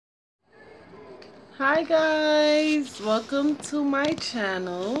Hi guys, welcome to my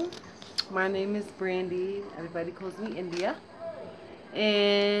channel. My name is Brandy. Everybody calls me India.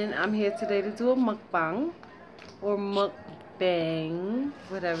 And I'm here today to do a mukbang or mukbang,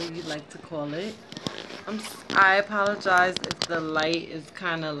 whatever you'd like to call it. I apologize if the light is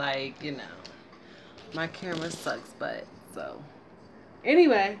kind of like, my camera sucks, but so.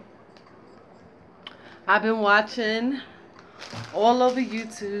 Anyway, I've been watching all over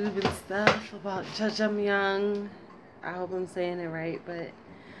YouTube and stuff about jjajangmyeon. I hope I'm saying it right, but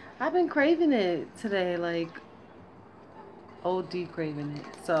I've been craving it today, like OD craving it.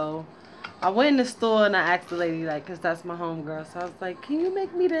 So I went in the store and I asked the lady, like, cause that's my homegirl. So I was like, can you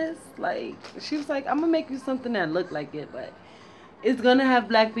make me this? Like, she was like, I'm gonna make you something that look like it, but it's gonna have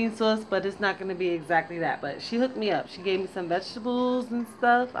black bean sauce, but it's not gonna be exactly that. But she hooked me up. She gave me some vegetables and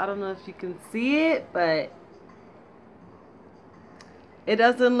stuff. I don't know if you can see it, but it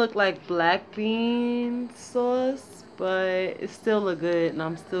doesn't look like black bean sauce, but it still look good, and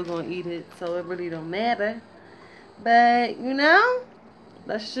I'm still gonna eat it, so it really don't matter. But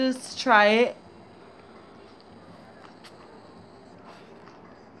let's just try it.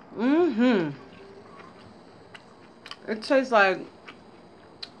 It tastes like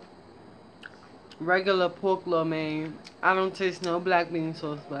regular pork lo mein. I don't taste no black bean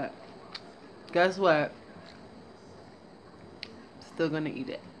sauce, but guess what? Still gonna eat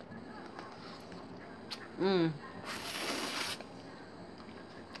it.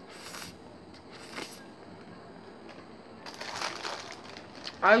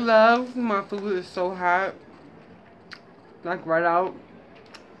 I love my food is so hot. Like right out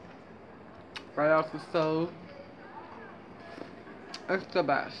the stove. It's the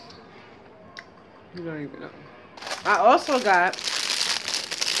best. You don't even know. I also got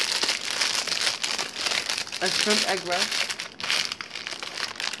a shrimp egg roll.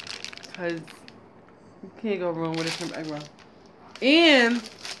 Because you can't go wrong with a shrimp egg roll. And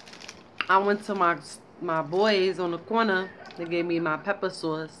I went to my boys on the corner. They gave me my pepper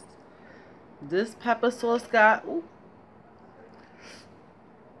sauce. This pepper sauce got, ooh,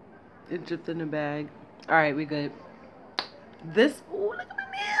 it dripped in the bag. Alright, we good. This, ooh, look at my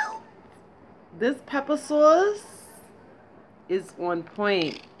nails. This pepper sauce is on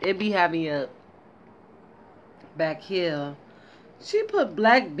point. It be having a back here. She put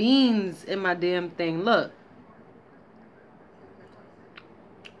black beans in my damn thing. Look.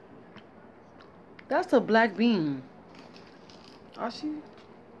 That's a black bean. What's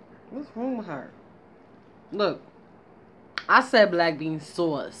wrong with her? Look. I said black bean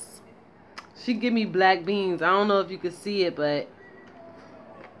sauce. She give me black beans. I don't know if you can see it, but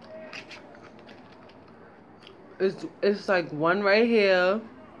it's like one right here.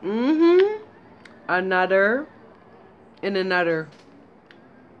 Another. And another.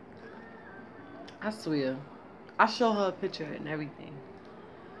 I swear. I show her a picture and everything.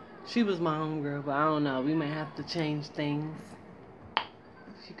 She was my homegirl, but I don't know. We might have to change things.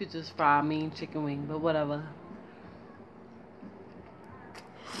 She could just fry a mean chicken wing, but whatever.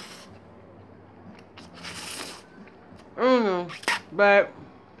 I don't know. But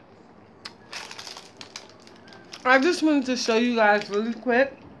I just wanted to show you guys really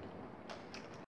quick